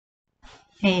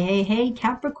Hey,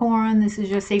 Capricorn, this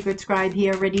is your sacred scribe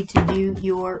here, ready to do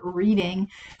your reading.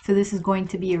 So this is going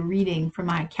to be a reading for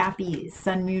my Cappies,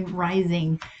 Sun, Moon,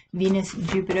 Rising, Venus,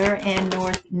 Jupiter, and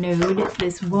North Node.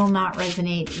 This will not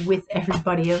resonate with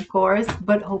everybody, of course,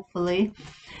 but hopefully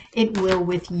it will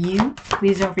with you.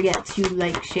 Please don't forget to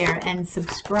like, share, and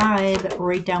subscribe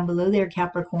right down below there,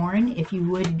 Capricorn, if you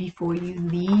would before you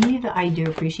leave. I do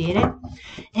appreciate it.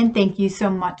 And thank you so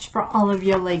much for all of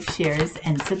your like, shares,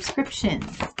 and subscriptions.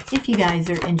 If you guys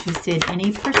are interested in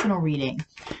a personal reading,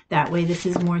 that way this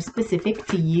is more specific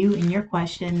to you and your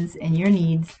questions and your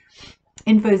needs,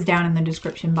 info is down in the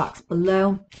description box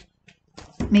below.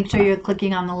 Make sure you're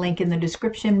clicking on the link in the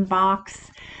description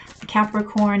box,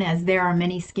 Capricorn, as there are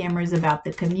many scammers about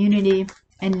the community,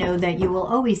 and know that you will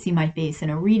always see my face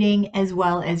in a reading, as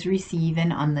well as receive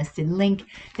an unlisted link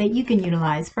that you can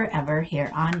utilize forever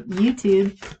here on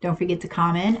YouTube. Don't forget to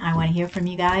comment. I want to hear from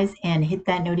you guys, and hit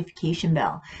that notification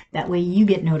bell. That way you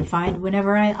get notified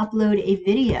whenever I upload a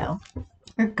video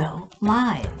or go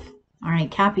live. All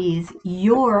right, Cappies,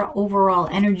 your overall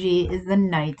energy is the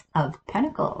Knight of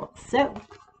Pentacles. So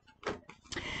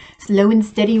slow and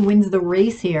steady wins the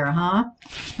race here, huh?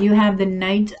 You have the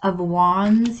Knight of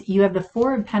Wands. You have the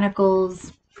Four of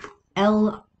Pentacles,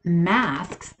 L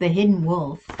Masks, the Hidden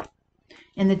Wolf,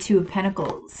 and the Two of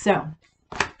Pentacles. So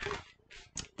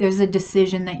there's a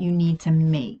decision that you need to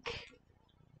make.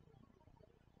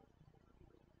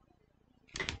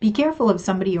 Be careful of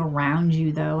somebody around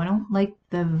you, though. I don't like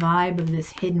the vibe of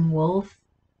this Hidden Wolf.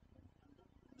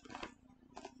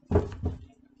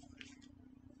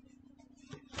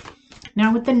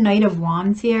 Now with the Knight of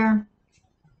Wands here,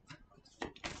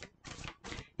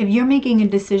 if you're making a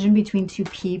decision between two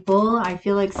people, I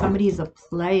feel like somebody is a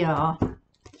player.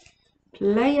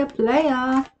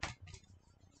 Player.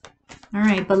 All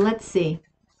right, but let's see.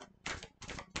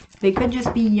 They could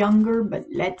just be younger, but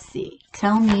let's see.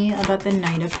 Tell me about the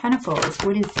Knight of Pentacles.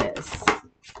 What is this?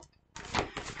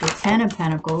 The Ten of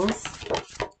Pentacles.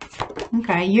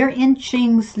 Okay, you're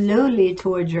inching slowly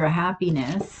towards your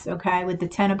happiness, okay, with the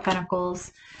Ten of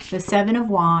Pentacles, the Seven of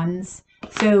Wands.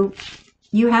 So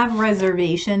you have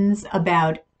reservations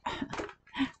about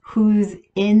who's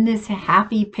in this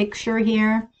happy picture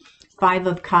here, Five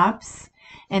of Cups,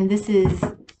 and this is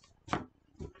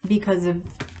because of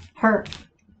hurt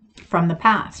from the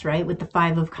past, right, with the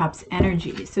Five of Cups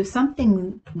energy. So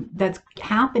something that's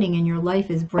happening in your life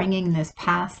is bringing this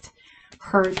past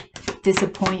hurt,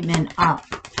 disappointment up,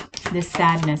 this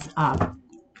sadness up.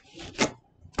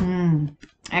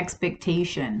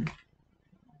 Expectation.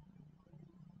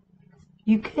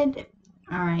 You could,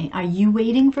 all right, are you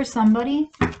waiting for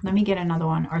somebody? Let me get another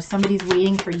one. Or somebody's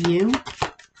waiting for you?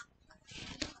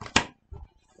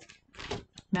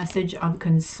 Message of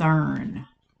concern.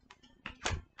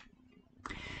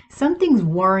 Something's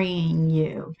worrying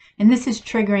you, and this is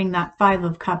triggering that Five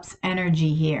of Cups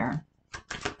energy here.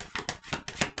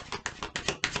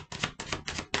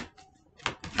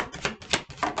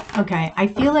 Okay, I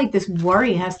feel like this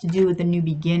worry has to do with the new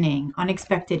beginning.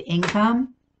 Unexpected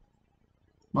income.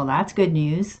 Well, that's good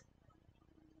news.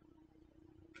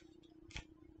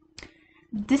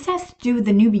 This has to do with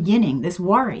the new beginning, this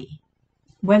worry.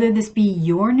 Whether this be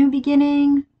your new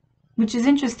beginning, which is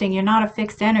interesting. You're not a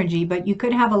fixed energy, but you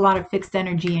could have a lot of fixed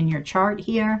energy in your chart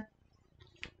here.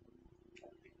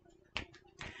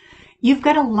 You've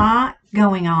got a lot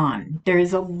going on. There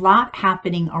is a lot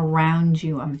happening around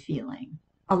you, I'm feeling.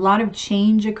 A lot of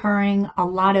change occurring, a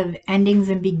lot of endings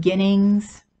and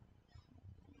beginnings.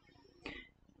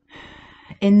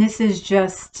 And this is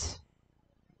just,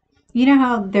 you know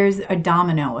how there's a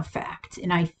domino effect,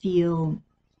 and I feel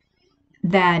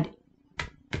that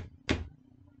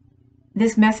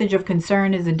this message of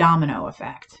concern is a domino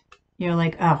effect. You're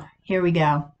like, oh, here we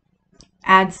go.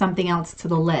 Add something else to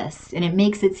the list, and it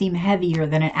makes it seem heavier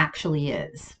than it actually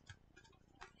is.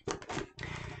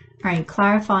 All right,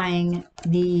 clarifying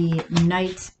the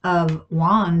Knight of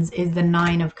Wands is the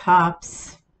Nine of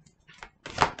Cups.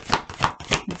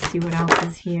 Let's see what else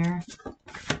is here.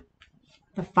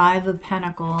 The Five of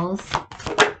Pentacles.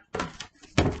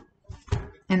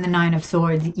 And the Nine of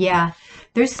Swords. Yeah,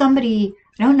 there's somebody,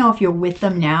 I don't know if you're with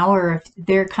them now or if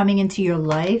they're coming into your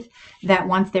life that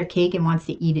wants their cake and wants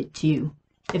to eat it too.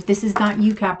 If this is not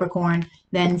you, Capricorn,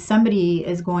 then somebody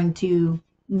is going to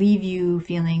leave you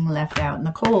feeling left out in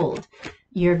the cold.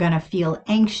 You're going to feel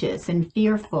anxious and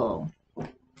fearful.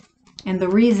 And the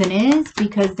reason is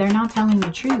because they're not telling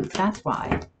the truth. That's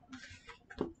why.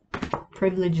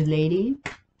 Privileged lady.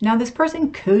 Now, this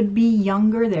person could be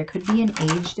younger. There could be an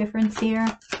age difference here.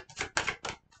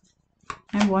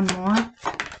 I have one more.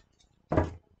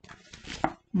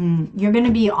 You're going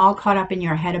to be all caught up in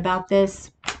your head about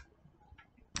this.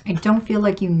 I don't feel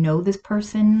like you know this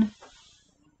person.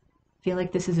 I feel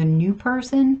like this is a new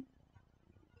person.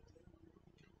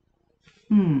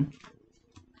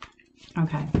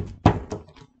 Okay.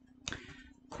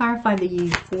 Clarify the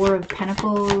Four of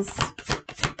Pentacles.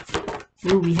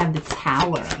 Ooh, we have the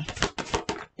Tower,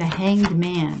 the Hanged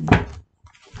Man,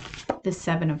 the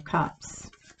Seven of Cups.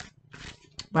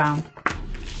 Wow.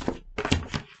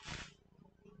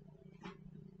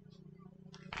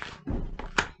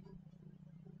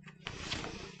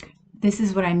 This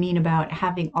is what I mean about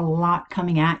having a lot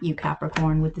coming at you,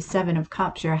 Capricorn. With the Seven of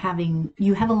Cups,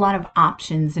 you have a lot of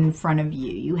options in front of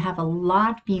you. You have a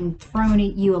lot being thrown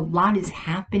at you. A lot is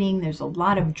happening. There's a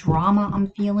lot of drama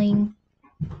I'm feeling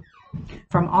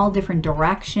from all different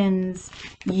directions.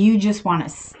 You just want to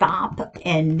stop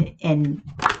and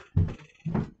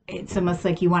it's almost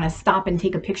like you want to stop and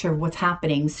take a picture of what's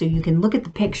happening so you can look at the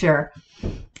picture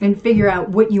and figure out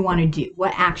what you want to do,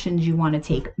 what actions you want to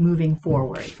take moving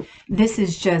forward. This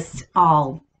is just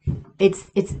all,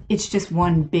 it's just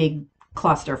one big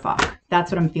clusterfuck.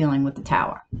 That's what I'm feeling with the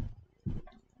Tower.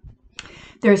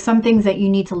 There are some things that you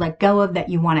need to let go of that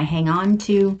you want to hang on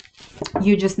to.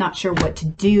 You're just not sure what to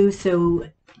do, so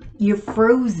you're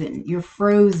frozen. You're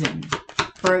frozen.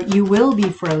 Or you will be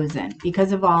frozen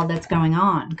because of all that's going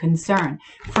on. Concern.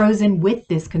 Frozen with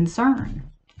this concern.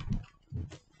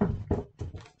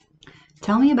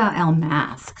 Tell me about El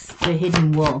Masks, the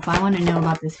hidden wolf. I want to know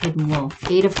about this hidden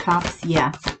wolf. Eight of Cups,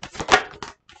 yeah.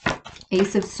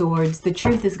 Ace of Swords. The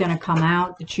truth is going to come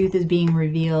out. The truth is being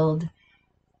revealed.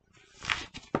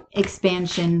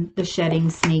 Expansion, the shedding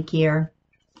snake here.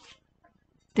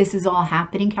 This is all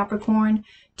happening, Capricorn,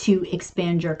 to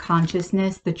expand your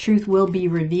consciousness. The truth will be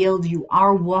revealed. You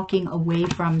are walking away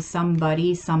from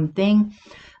somebody, something,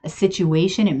 a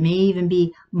situation. It may even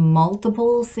be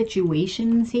multiple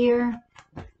situations here.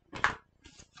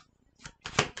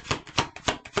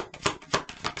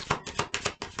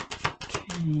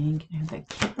 Okay, can I have the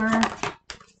Kipper?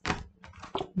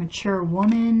 Mature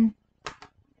woman.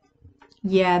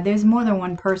 Yeah, there's more than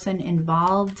one person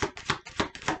involved.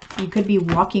 You could be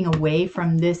walking away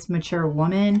from this mature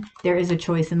woman. There is a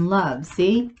choice in love,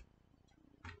 see?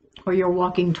 Or you're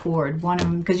walking toward one of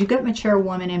them. Because you got mature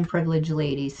woman and privileged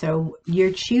lady. So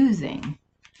you're choosing.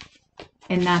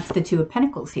 And that's the Two of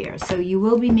Pentacles here. So you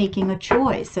will be making a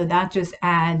choice. So that just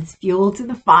adds fuel to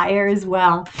the fire as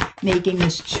well. Making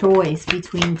this choice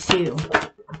between two.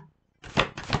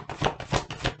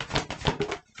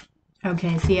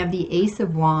 Okay, so you have the Ace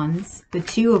of Wands, the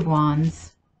Two of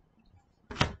Wands,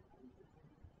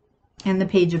 and the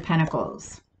Page of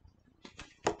Pentacles.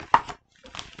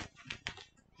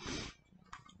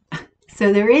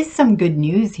 So there is some good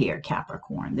news here,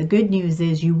 Capricorn. The good news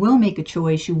is you will make a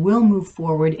choice, you will move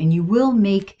forward, and you will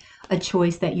make a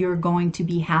choice that you're going to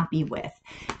be happy with.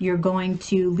 You're going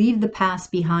to leave the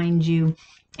past behind you,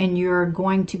 and you're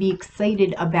going to be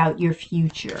excited about your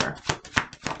future.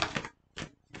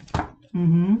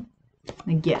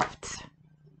 The gift.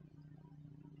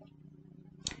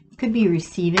 You could be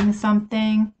receiving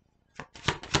something.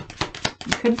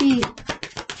 It could be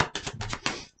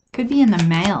in the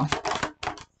mail.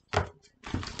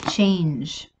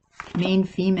 Change. Main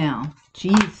female.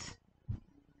 Jeez.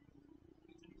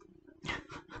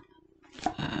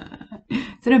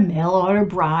 Is it a mail order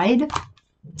bride?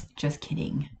 Just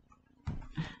kidding.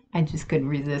 I just couldn't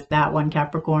resist that one,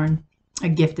 Capricorn. A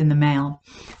gift in the mail.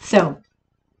 So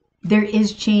there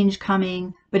is change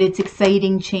coming, but it's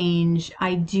exciting change.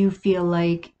 I do feel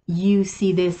like you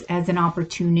see this as an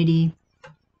opportunity.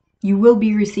 You will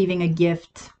be receiving a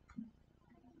gift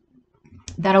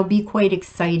that'll be quite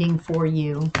exciting for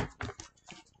you.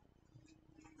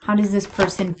 How does this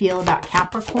person feel about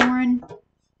Capricorn?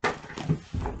 Well,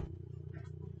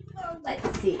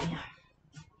 let's see.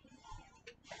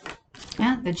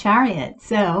 Yeah, the Chariot.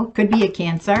 So could be a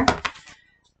Cancer.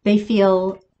 They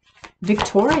feel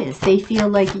victorious. They feel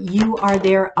like you are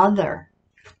their other.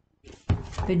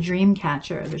 The dream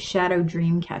catcher, the shadow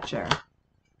dream catcher.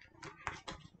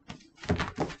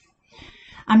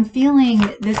 I'm feeling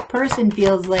this person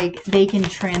feels like they can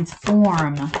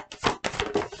transform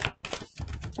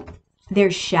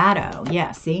their shadow.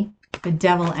 Yeah, see? The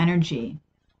devil energy.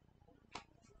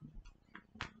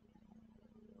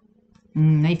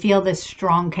 They feel this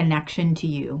strong connection to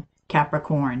you,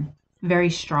 Capricorn.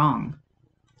 Very strong.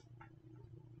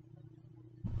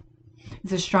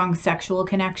 It's a strong sexual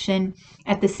connection.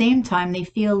 At the same time, they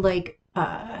feel like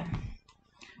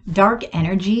dark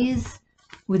energies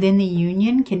within the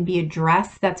union can be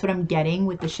addressed. That's what I'm getting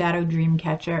with the shadow dream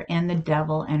catcher and the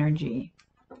devil energy.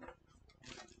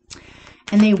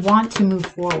 and they want to move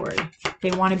forward.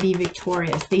 They want to be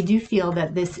victorious. They do feel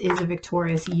that this is a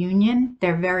victorious union.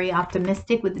 They're very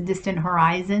optimistic with the distant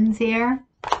horizons here.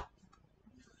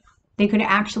 They could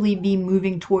actually be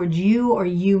moving towards you, or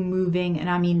you moving, and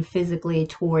I mean physically,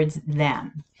 towards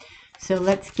them. So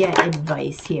let's get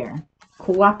advice here.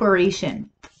 Cooperation.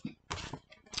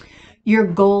 Your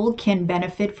goal can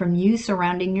benefit from you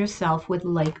surrounding yourself with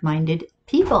like-minded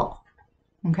people.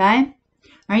 Okay?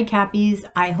 All right, Cappies,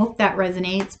 I hope that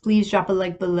resonates. Please drop a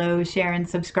like below, share, and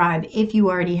subscribe if you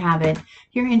already have it.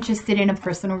 If you're interested in a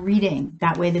personal reading,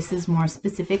 that way this is more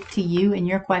specific to you and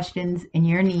your questions and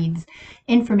your needs.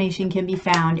 Information can be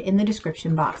found in the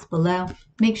description box below.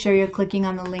 Make sure you're clicking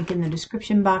on the link in the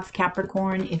description box,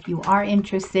 Capricorn, if you are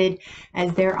interested,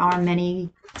 as there are many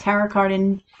tarot card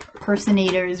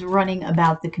impersonators running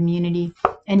about the community.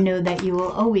 And know that you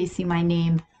will always see my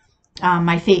name,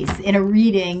 my face in a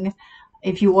reading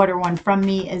if you order one from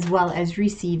me, as well as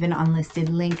receive an unlisted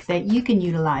link that you can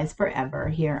utilize forever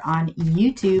here on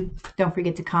YouTube. Don't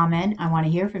forget to comment. I want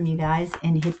to hear from you guys,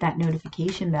 and hit that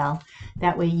notification bell.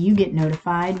 That way you get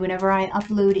notified whenever I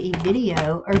upload a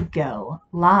video or go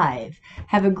live.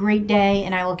 Have a great day,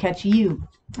 and I will catch you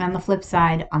on the flip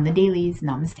side on the dailies.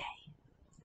 Namaste.